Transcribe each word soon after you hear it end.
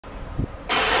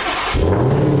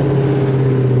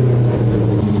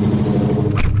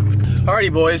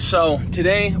Alrighty boys, so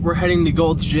today we're heading to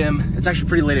Gold's Gym. It's actually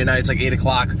pretty late at night, it's like 8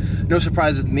 o'clock. No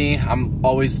surprise with me, I'm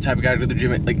always the type of guy to go to the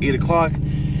gym at like 8 o'clock,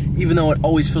 even though it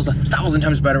always feels 1,000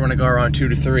 times better when I go around 2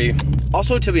 to 3.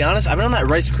 Also, to be honest, I've been on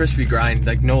that Rice Krispie grind,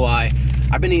 like no lie.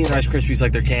 I've been eating Rice Krispies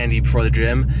like they're candy before the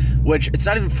gym, which it's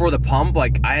not even for the pump.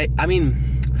 Like, I mean,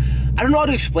 I don't know how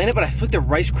to explain it, but I feel like the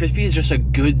Rice Krispie is just a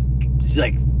good,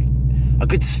 like, a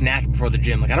good snack before the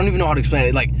gym. Like, I don't even know how to explain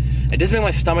it. Like, it doesn't make my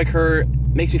stomach hurt,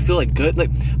 makes me feel like good. Like,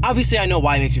 obviously I know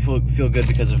why it makes you feel good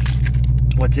because of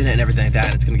what's in it and everything like that,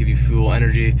 and it's gonna give you fuel,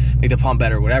 energy, make the pump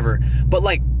better, whatever. But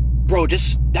like, bro,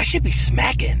 just, that shit be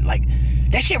smacking. Like,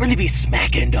 that shit really be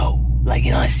smacking though. Like,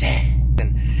 you know what I'm saying?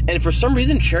 And for some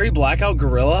reason, Cherry Blackout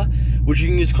Gorilla, which you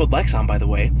can use code Lexx on, by the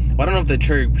way. Well, I don't know if the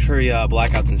cherry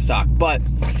Blackout's in stock, but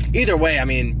either way, I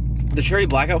mean, the Cherry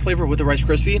Blackout flavor with the Rice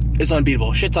Krispie is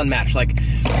unbeatable. Shit's unmatched. Like,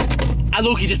 I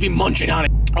low-key just be munching on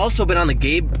it. Also been on the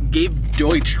Gabe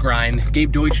Deutsch grind.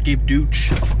 Gabe Deutsch,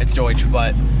 it's Deutsch,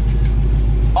 but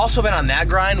also been on that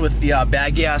grind with the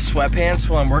baggy ass sweatpants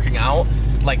while I'm working out.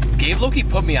 Like, Gabe low-key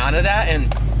put me onto that,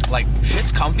 and like,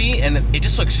 shit's comfy, and it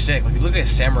just looks sick. Like, you look like a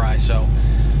samurai, so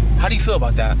how do you feel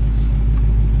about that?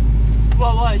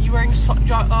 Well, what, you wearing the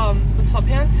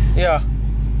sweatpants? Yeah.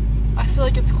 I feel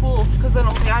like it's cool, because then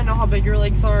only I know how big your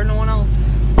legs are, no one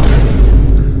else.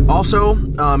 Also,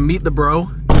 meet the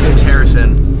bro, it's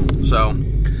Harrison. So,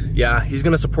 yeah, he's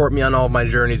gonna support me on all of my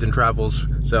journeys and travels.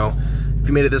 So, if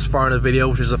you made it this far in the video,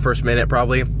 which is the first minute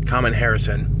probably, comment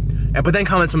Harrison. But then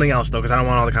comment something else though, because I don't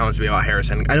want all the comments to be about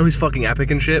Harrison. I know he's fucking epic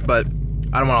and shit, but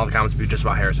I don't want all the comments to be just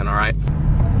about Harrison, alright?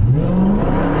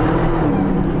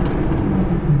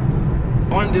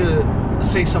 I wanted to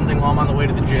say something while I'm on the way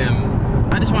to the gym.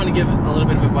 I just wanted to give a little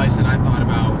bit of advice that I thought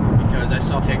about, because I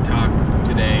saw TikTok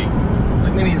today,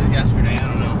 like maybe it was yesterday, I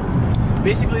don't know.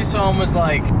 Basically, someone was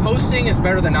like, posting is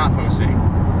better than not posting.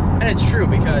 And it's true,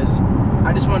 because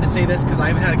I just wanted to say this because I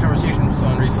haven't had a conversation with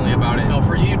someone recently about it.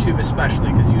 For YouTube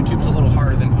especially, because YouTube's a little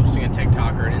harder than posting a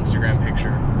TikTok or an Instagram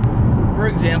picture. For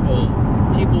example,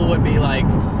 people would be like,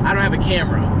 I don't have a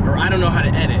camera, or I don't know how to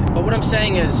edit. But what I'm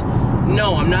saying is,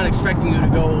 no, I'm not expecting you to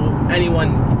go,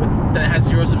 anyone that has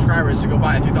 0 subscribers, to go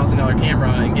buy a $3,000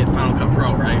 camera and get Final Cut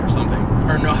Pro, right, or something.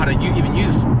 Or know how to even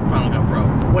use Final Cut Pro.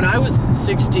 When I was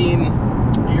 16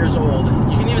 years old,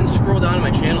 you can even scroll down to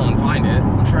my channel and find it.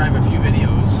 I'm sure I have a few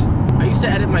videos. I used to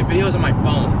edit my videos on my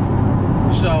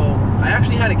phone. So I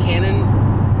actually had a Canon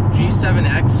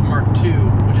G7X Mark II,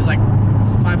 which is like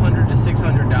 $500 to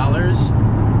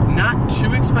 $600. Not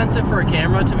too expensive for a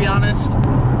camera, to be honest.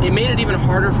 It made it even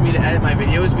harder for me to edit my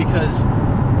videos because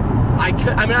I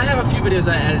have a few videos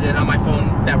I edited on my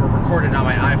phone that were recorded on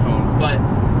my iPhone, but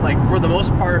like for the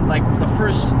most part, like for the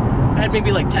first, I had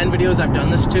maybe like 10 videos I've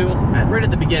done this to, right at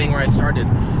the beginning where I started,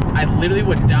 I literally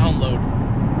would download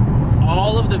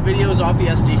all of the videos off the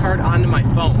SD card onto my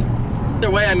phone.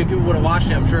 Either way, I mean, people would have watched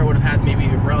it. I'm sure it would have had maybe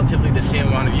relatively the same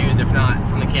amount of views, if not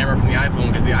from the camera from the iPhone,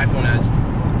 because the iPhone has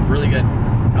really good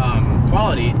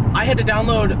quality. I had to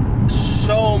download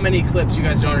so many clips, you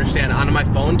guys don't understand, onto my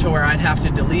phone, to where I'd have to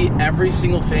delete every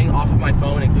single thing off of my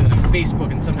phone, including like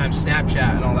Facebook and sometimes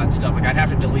Snapchat and all that stuff. Like, I'd have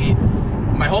to delete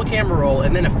my whole camera roll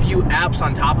and then a few apps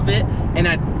on top of it, and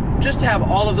I'd just to have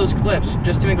all of those clips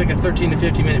just to make like a 13 to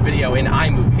 15 minute video in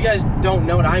iMovie. If you guys don't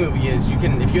know what iMovie is, you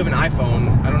can, if you have an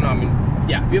iPhone, I don't know, I mean,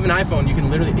 yeah, if you have an iPhone, you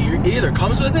can literally, it either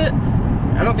comes with it,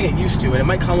 I don't think it used to, and it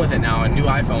might come with it now in new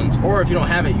iPhones, or if you don't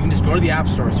have it, you can just go to the App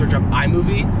Store, search up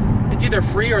iMovie. It's either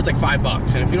free or it's like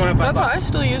 $5, and if you don't have $5, that's what I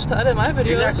still use to edit my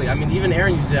videos. Exactly. I mean, even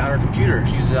Erin uses it on her computer.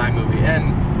 She uses iMovie,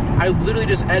 and I literally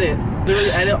just edit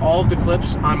all of the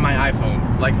clips on my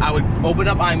iPhone. Like, I would open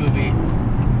up iMovie,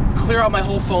 clear out my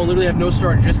whole phone, literally have no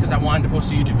storage just because I wanted to post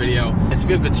a YouTube video. It's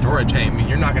feel good storage. Hey, I mean,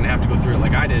 you're not going to have to go through it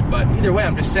like I did, but either way,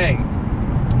 I'm just saying,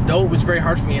 though it was very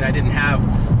hard for me and I didn't have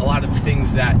a lot of the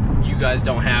things that you guys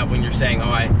don't have when you're saying, oh,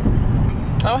 I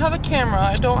don't have a camera,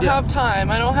 I don't have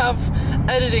time, I don't have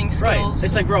editing skills. Right.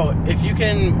 It's like, bro, if you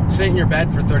can sit in your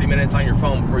bed for 30 minutes on your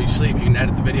phone before you sleep, you can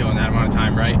edit the video in that amount of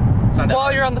time, right? It's not that while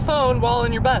hard. You're on the phone, while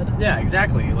in your bed. Yeah,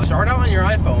 exactly. Let's start out on your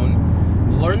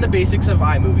iPhone, learn the basics of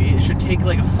iMovie. It should take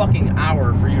like a fucking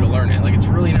hour for you to learn it. Like, it's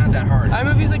really not that hard.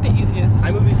 iMovie's like the easiest.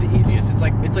 iMovie's the easiest. It's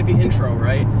like the intro,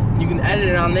 right? You can edit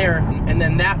it on there, and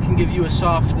then that can give you a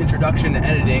soft introduction to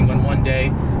editing when one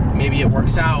day maybe it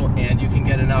works out and you can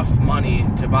get enough money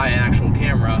to buy an actual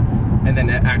camera and then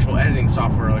actual editing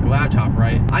software like a laptop,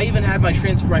 right? I even had my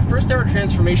first ever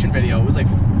transformation video. It was like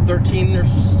 13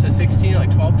 to 16,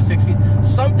 like 12 to 16,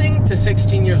 something to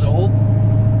 16 years old.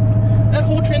 That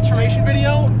whole transformation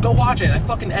video, go watch it. I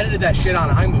fucking edited that shit on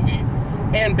iMovie.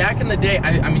 And back in the day,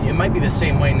 I mean, it might be the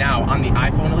same way now on the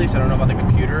iPhone at least. I don't know about the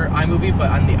computer iMovie, but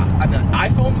on the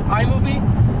iPhone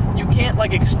iMovie, you can't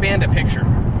like expand a picture.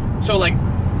 So like,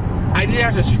 I didn't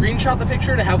have to screenshot the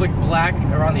picture to have like black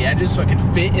around the edges so it could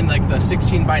fit in like the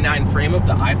 16:9 frame of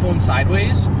the iPhone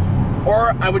sideways.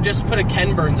 Or I would just put a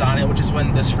Ken Burns on it, which is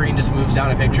when the screen just moves down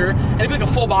a picture, and it'd be like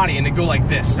a full body, and it'd go like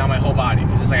this down my whole body,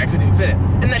 because it's like I couldn't even fit it.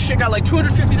 And that shit got like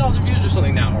 250,000 views or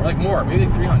something now, or like more, maybe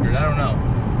like 300, I don't know.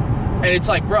 And it's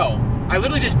like, bro, I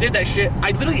literally just did that shit.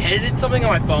 I literally edited something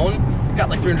on my phone,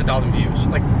 got like 300,000 views.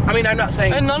 Like, I mean, I'm not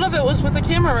saying... And none of it was with the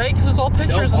camera, right? Because it's all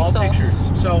pictures and stuff. All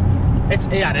pictures. So, it's,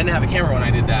 yeah, I didn't have a camera when I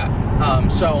did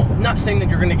that. So, not saying that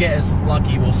you're going to get as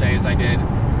lucky, we'll say, as I did.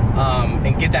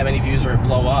 And get that many views or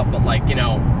blow up, but like, you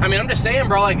know, I mean, I'm just saying,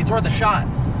 bro, like, it's worth a shot.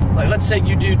 Like, let's say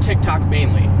you do TikTok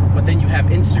mainly, but then you have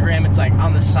Instagram, it's like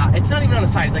on the side. It's not even on the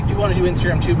side, it's like you want to do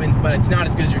Instagram too, but it's not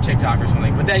as good as your TikTok or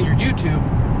something. But then your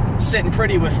YouTube, sitting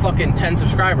pretty with fucking 10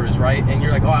 subscribers, right? And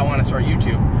you're like, oh, I want to start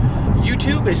YouTube.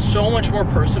 YouTube is so much more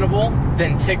personable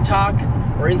than TikTok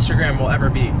or Instagram will ever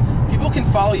be. People can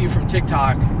follow you from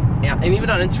TikTok, and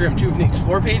even on Instagram too, from the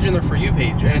Explore page and their For You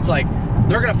page, and it's like,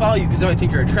 they're going to follow you because they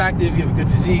think you're attractive, you have a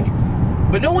good physique,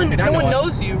 but no one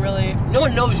knows you, really. No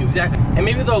one knows you, exactly. And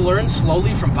maybe they'll learn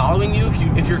slowly from following you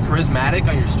if you're charismatic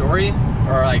on your story,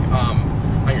 or like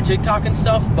on your TikTok and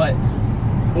stuff,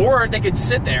 or they could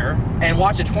sit there and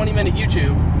watch a 20-minute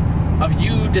YouTube of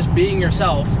you just being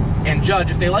yourself and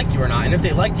judge if they like you or not. And if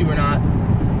they like you or not,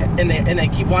 and they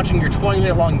keep watching your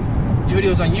 20-minute long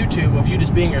videos on YouTube of you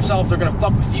just being yourself, they're going to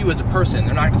fuck with you as a person.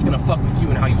 They're not just going to fuck with you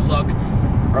and how you look,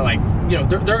 or like, you know,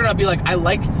 they're gonna be like, I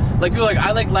like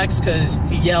Lexx because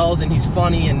he yells and he's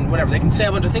funny and whatever. They can say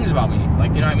a bunch of things about me,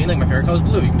 like, you know what I mean? Like, my favorite color is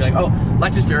blue. You can be like, oh,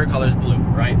 Lex's favorite color is blue,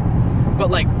 right? But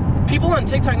like, people on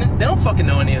TikTok, they don't fucking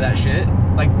know any of that shit.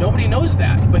 Like, nobody knows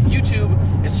that. But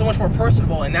YouTube is so much more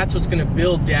personable, and that's what's gonna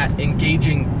build that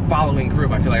engaging following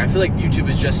group. I feel like YouTube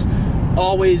has just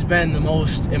always been the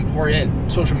most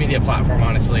important social media platform,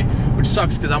 honestly, which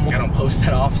sucks because I don't post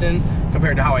that often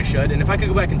compared to how I should. And if I could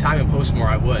go back in time and post more,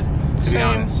 I would, to be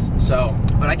honest. So,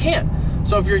 but I can't.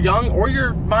 So if you're young, or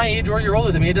you're my age, or you're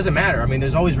older than me, it doesn't matter. I mean,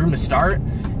 there's always room to start.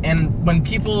 And when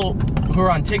people who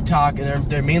are on TikTok, and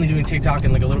they're mainly doing TikTok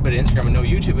and like a little bit of Instagram and no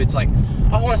YouTube, it's like,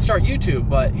 oh, I want to start YouTube,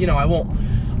 but you know, I'm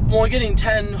only getting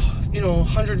 10,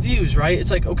 100 views, right?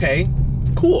 It's like, okay,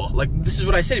 cool. Like, this is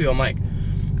what I say to people. I'm like,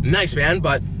 nice, man,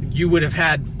 but you would have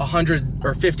had 100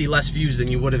 or 50 less views than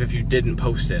you would have if you didn't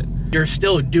post it. You're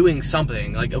still doing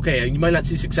something. Like, okay, you might not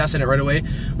see success in it right away,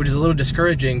 which is a little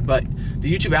discouraging, but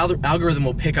the YouTube algorithm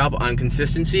will pick up on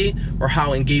consistency or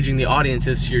how engaging the audience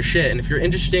is to your shit. And if you're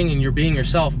interesting and you're being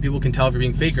yourself, people can tell if you're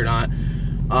being fake or not.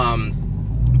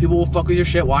 People will fuck with your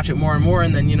shit, watch it more and more,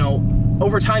 and then,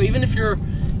 over time, even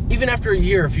after a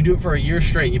year, if you do it for a year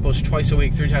straight, you post twice a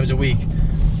week, 3 times a week,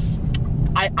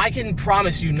 I can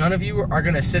promise you none of you are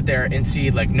gonna sit there and see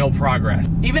like no progress.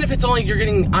 Even if it's only, you're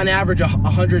getting on average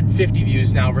 150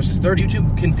 views now versus 30,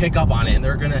 YouTube can pick up on it, and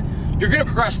you're gonna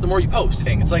progress the more you post.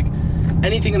 It's like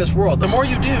anything in this world. The more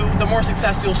you do, the more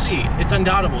success you'll see. It's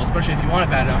undoubtable, especially if you want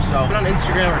it bad enough. So on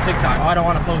Instagram or TikTok, oh, I don't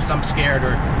want to post, I'm scared,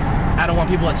 or I don't want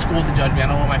people at school to judge me, I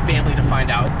don't want my family to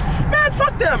find out. Man,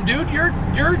 fuck them, dude.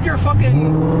 You're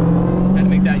fucking, I had to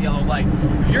make that yellow light.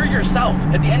 You're yourself.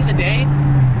 At the end of the day,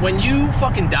 when you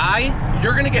fucking die,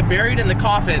 you're gonna get buried in the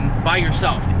coffin by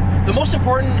yourself. The most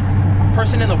important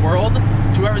person in the world, to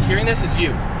whoever's hearing this, is you.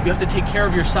 You have to take care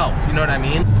of yourself, you know what I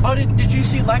mean? Oh, did you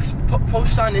see Lexx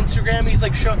post on Instagram? He's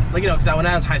like, because when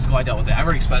I was in high school, I dealt with it. I've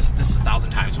already expressed this 1,000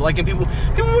 times, but like, and people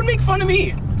would make fun of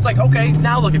me. It's like, okay,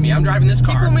 now look at me, I'm driving this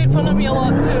car. People made fun of me a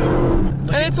lot too.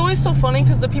 And it's always so funny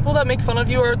because the people that make fun of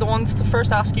you are the ones to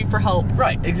first ask you for help.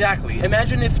 Right, exactly.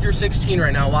 Imagine if you're 16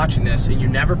 right now watching this and you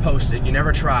never posted, you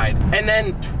never tried, and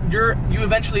then you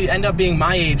eventually end up being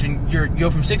my age, and you go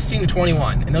from 16 to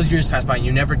 21, and those years pass by and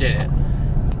you never did it.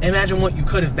 Imagine what you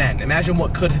could have been. Imagine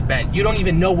what could have been. You don't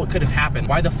even know what could have happened.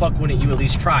 Why the fuck wouldn't you at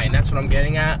least try? And that's what I'm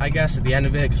getting at, I guess, at the end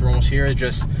of it, because we're almost here. It's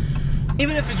just,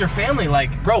 even if it's your family,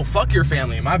 like, bro, fuck your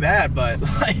family, my bad, but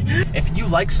like, if you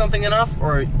like something enough,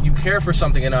 or you care for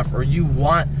something enough, or you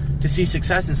want to see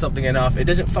success in something enough, it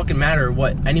doesn't fucking matter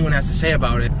what anyone has to say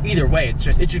about it. Either way,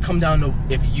 it should come down to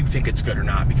if you think it's good or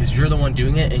not, because you're the one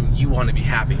doing it and you want to be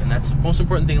happy, and that's the most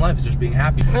important thing in life, is just being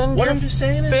happy. And what I'm just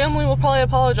saying is, family will probably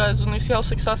apologize when they see how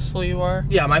successful you are.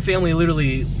 Yeah, my family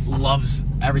literally loves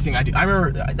everything I do. I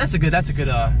remember, that's a good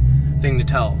thing to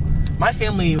tell. My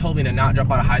family told me to not drop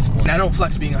out of high school, and I don't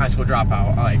flex being a high school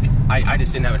dropout. Like, I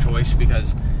just didn't have a choice,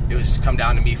 because it was just come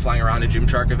down to me flying around to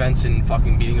Gymshark events and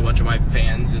fucking meeting a bunch of my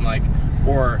fans, and like,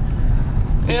 or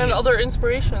And other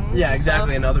inspirations. Yeah,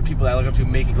 exactly. And other people that I look up to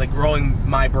making, like, growing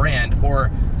my brand,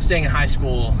 or staying in high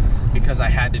school because I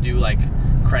had to do, like,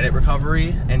 credit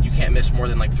recovery, and you can't miss more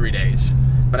than, like, 3 days.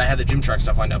 But I had the Gymshark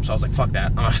stuff lined up, so I was like, fuck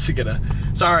that. I'm obviously gonna,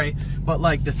 sorry. But,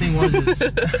 like, the thing was, is,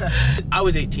 I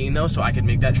was 18, though, so I could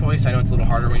make that choice. I know it's a little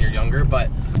harder when you're younger, but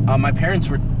my parents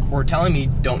were telling me,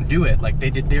 don't do it. Like, they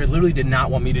literally did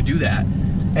not want me to do that.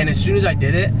 And as soon as I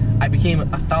did it, I became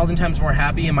 1,000 times more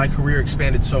happy, and my career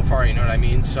expanded so far, you know what I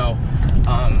mean? So,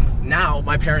 now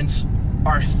my parents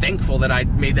are thankful that I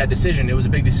made that decision. It was a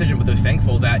big decision, but they're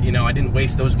thankful that, you know, I didn't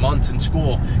waste those months in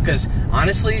school. Because,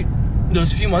 honestly,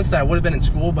 those few months that I would have been in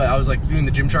school, but I was like doing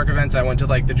the Gymshark events. I went to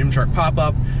like the Gymshark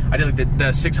pop-up. I did like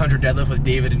the 600 deadlift with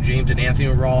David and James and Anthony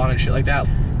were all on and shit like that.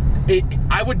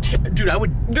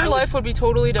 Your life would be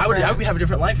totally different. I would have a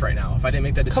different life right now if I didn't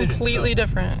make that decision. Completely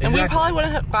different. Exactly.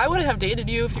 And I wouldn't have dated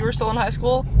you if you were still in high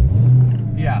school.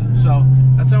 Yeah, so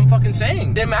that's what I'm fucking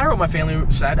saying. Didn't matter what my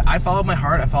family said. I followed my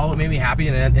heart. I followed what made me happy,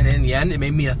 and in the end, it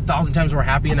made me 1,000 times more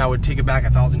happy, and I would take it back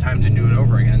 1,000 times and do it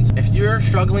over again. If you're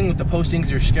struggling with the postings,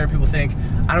 you're scared people think,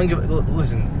 I don't give.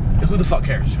 Listen, who the fuck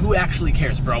cares? Who actually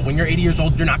cares, bro? When you're 80 years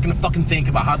old, you're not gonna fucking think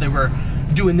about how they were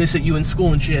doing this at you in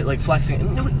school and shit, like flexing.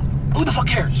 Who the fuck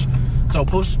cares? So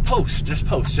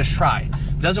just try.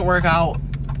 If it doesn't work out,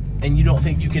 and you don't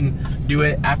think you can do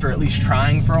it after at least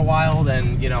trying for a while,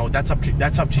 then, you know, that's up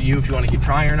to you if you want to keep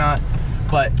trying or not.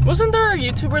 But wasn't there a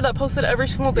YouTuber that posted every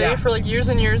single day for like years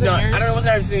and years and years? I don't know, it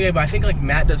wasn't every single day, but I think like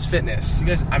Matt Does Fitness.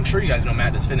 I'm sure you guys know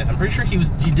Matt Does Fitness. I'm pretty sure he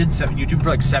did YouTube for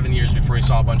like 7 years before he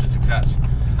saw a bunch of success.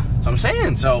 So I'm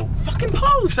saying, so fucking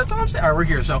post. That's all I'm saying. All right, we're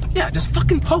here. So yeah, just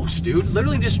fucking post, dude.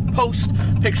 Literally just post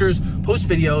pictures, post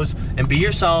videos, and be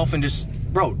yourself, and just,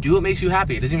 bro, do what makes you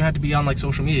happy. It doesn't even have to be on like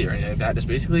social media or anything like that. Just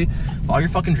basically follow your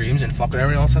fucking dreams and fuck what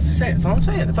everyone else has to say. That's all I'm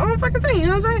saying. That's all I'm fucking saying. You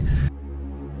know what I'm saying?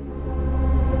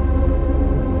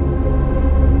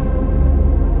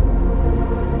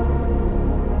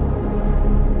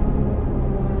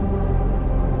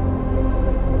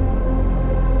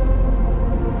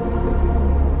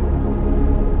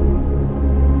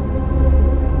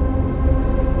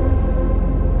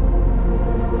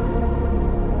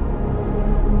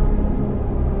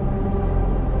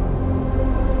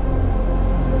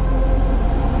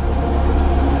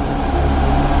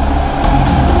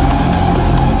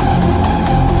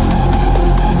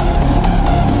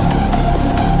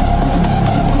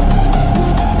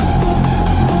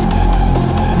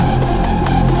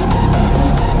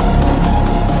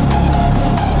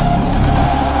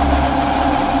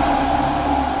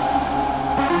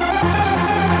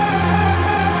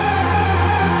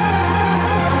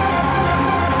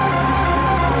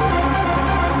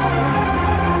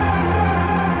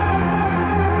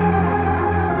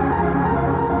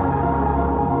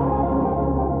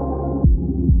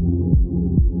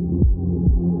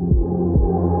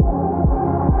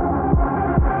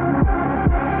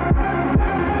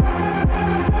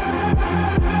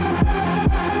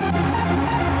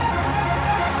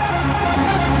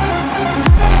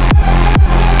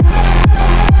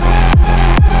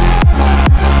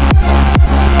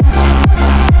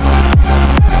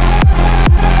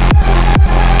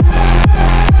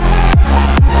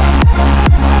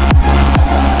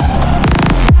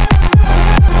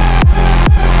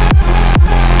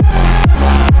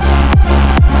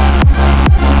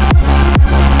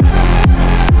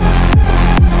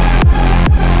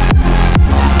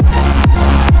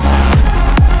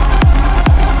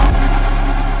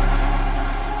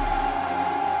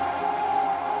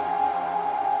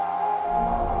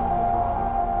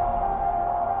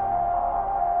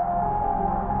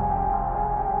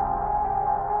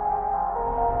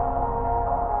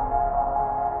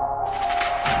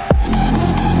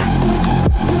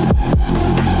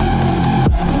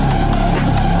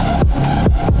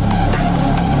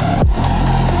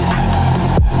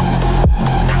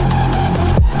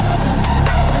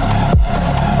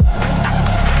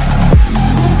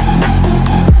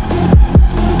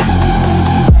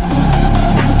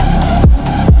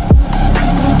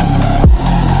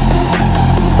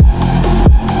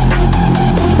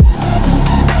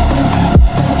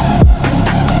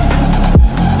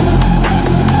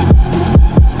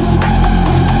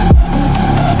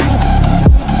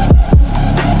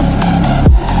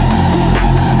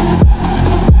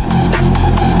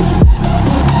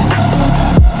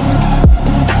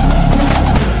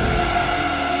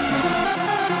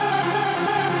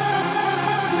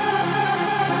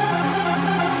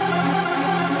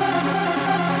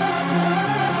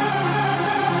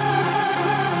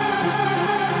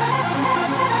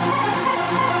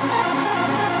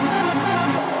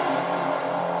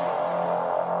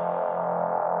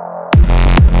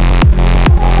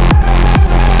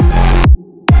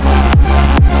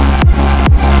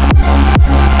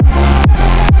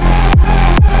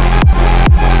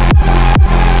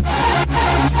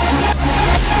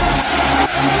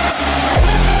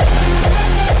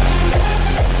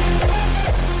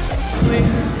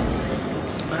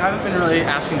 haven't been really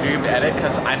asking Jacob to edit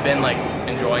because I've been like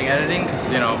enjoying editing.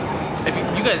 Because you know, if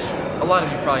you guys, a lot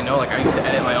of you probably know, like I used to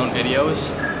edit my own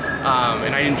videos,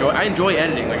 and I enjoy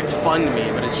editing. Like it's fun to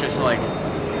me, but it's just like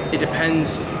it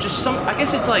depends. I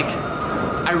guess it's like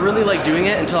I really like doing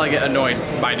it until I get annoyed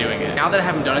by doing it. Now that I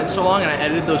haven't done it so long, and I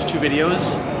edited those 2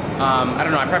 videos. I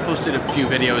don't know. I probably posted a few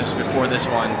videos before this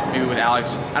one, maybe with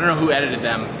Alex. I don't know who edited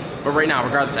them, but right now,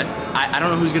 regardless, I don't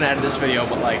know who's gonna edit this video,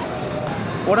 but like.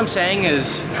 What I'm saying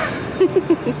is,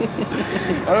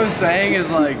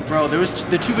 like, bro, there was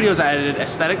the 2 videos I edited,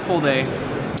 aesthetic pull day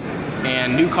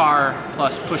and new car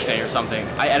plus push day or something.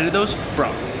 I edited those,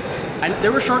 bro. They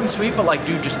were short and sweet, but like,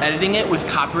 dude, just editing it with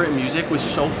copyright music was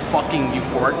so fucking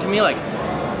euphoric to me. Like,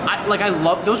 I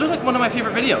love, those are like one of my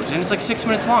favorite videos, and it's like 6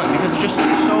 minutes long because it's just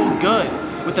like, so good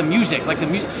with the music. Like the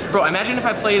music, bro, imagine if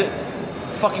I played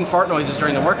fucking fart noises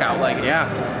during the workout. Like, yeah,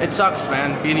 it sucks,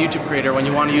 man, being a YouTube creator when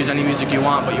you want to use any music you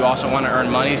want, but you also want to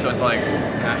earn money, so it's like,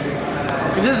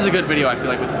 because this is a good video, I feel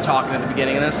like, with the talking at the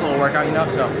beginning and this little workout, you know,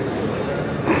 so.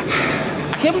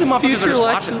 I can't believe motherfuckers are just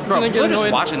watching, bro, people are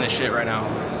just watching this shit right now.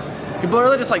 People are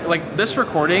really just like this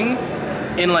recording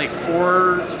in like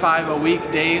 4 or 5 a week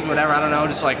days, whatever, I don't know,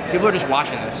 just like, people are just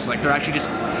watching this. Like, they're actually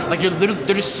just, like,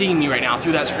 they're just seeing me right now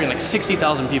through that screen, like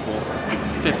 60,000 people,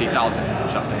 50,000 or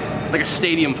something. Like a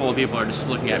stadium full of people are just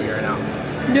looking at me right now.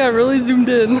 Yeah, really zoomed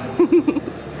in.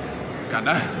 God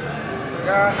damn.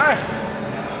 Hi.